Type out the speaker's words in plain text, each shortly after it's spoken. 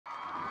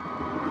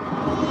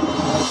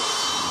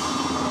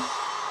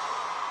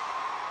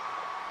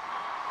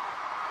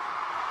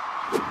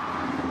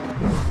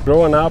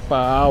growing up,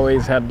 I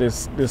always had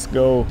this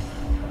goal,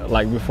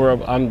 like before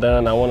I'm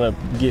done, I want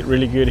to get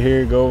really good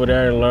here, go over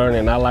there and learn,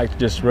 and I like to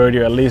just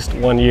rodeo at least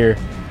 1 year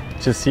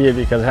to see it,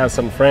 because I have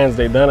some friends,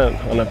 they done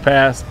it on the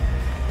past,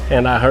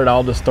 and I heard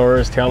all the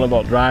stories telling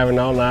about driving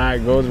all night,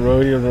 go to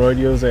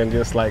rodeos, and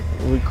just like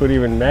we couldn't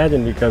even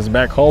imagine, because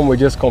back home we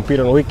just compete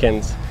on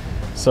weekends.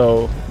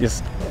 So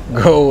just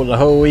go the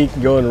whole week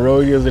going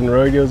rodeos and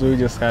rodeos, we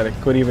just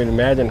couldn't even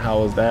imagine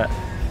how was that,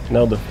 you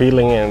know, the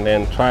feeling, and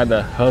then try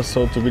to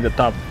hustle to be the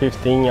top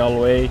 15 all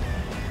the way,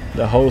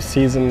 the whole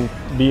season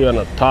be on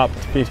the top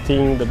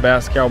 15, the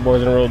best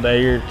cowboys in the world that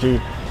year,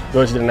 to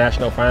go to the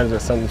national finals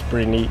is something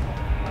pretty neat.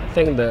 I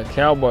think the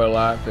cowboy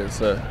life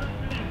is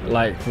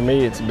like, for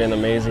me, it's been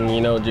amazing, you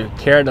know, to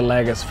carry the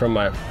legacy from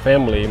my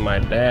family, my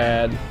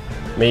dad,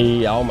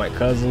 me, all my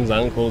cousins,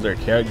 uncles.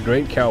 They're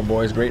great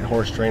cowboys, great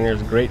horse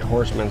trainers, great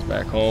horsemen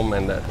back home,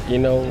 and you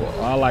know,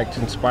 I like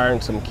to inspire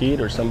some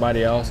kid or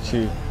somebody else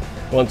to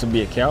want to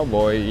be a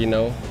cowboy, you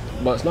know.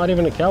 But it's not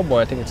even a cowboy,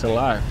 I think it's in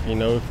life, you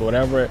know. If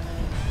whatever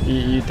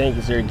you think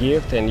is your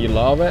gift and you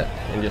love it,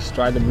 and just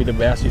try to be the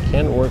best you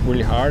can, work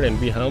really hard and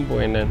be humble,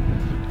 and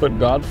then put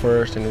God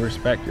first and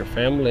respect your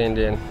family, and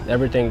then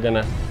everything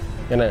gonna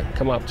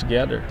come up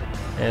together.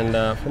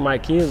 And for my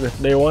kids, if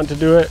they want to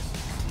do it,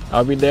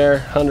 I'll be there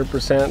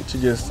 100%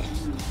 to just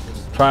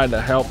try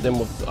to help them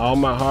with all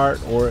my heart.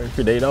 Or if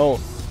they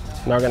don't,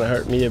 it's not gonna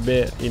hurt me a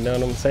bit, you know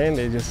what I'm saying?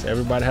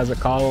 Everybody has a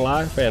call in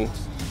life, and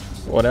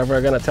whatever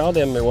I'm gonna tell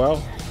them, well,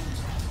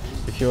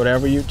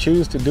 whatever you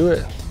choose to do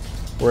it,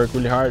 work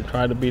really hard,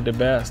 try to be the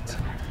best.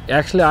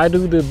 Actually, I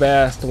do the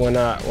best when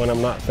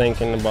I'm not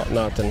thinking about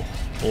nothing,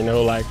 you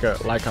know, like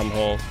I'm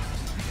home.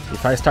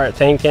 If I start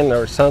thinking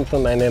or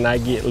something, and then I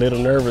get a little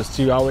nervous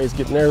too, I always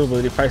get nervous,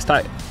 but if I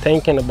start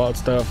thinking about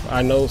stuff,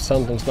 I know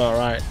something's not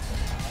right.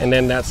 And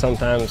then that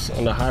sometimes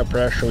on the high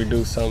pressure, we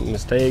do some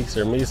mistakes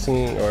or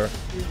missing,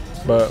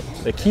 but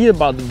the key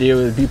about the deal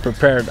is be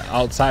prepared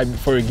outside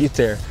before you get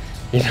there.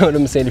 You know what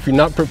I'm saying? If you're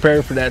not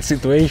prepared for that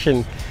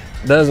situation,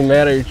 doesn't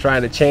matter, you're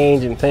trying to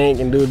change and think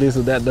and do this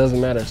or that, doesn't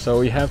matter.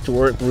 So you have to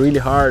work really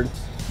hard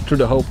through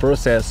the whole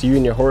process, you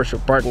and your horse,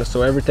 your partner,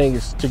 so everything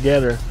is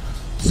together.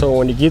 So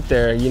when you get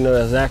there, you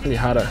know exactly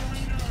how to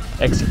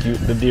execute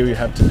the deal you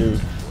have to do.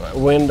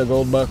 Win the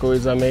gold buckle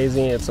is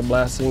amazing. It's a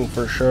blessing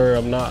for sure.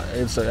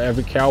 It's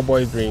every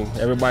cowboy's dream.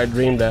 Everybody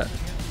dreamed that.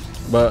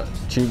 But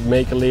to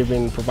make a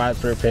living, provide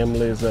for your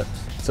family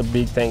it's a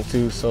big thing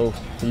too. So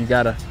you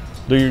gotta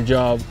do your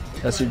job.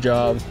 That's your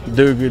job.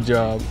 Do a good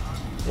job,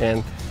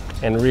 and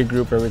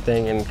regroup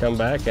everything and come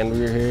back, and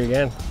we're here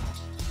again.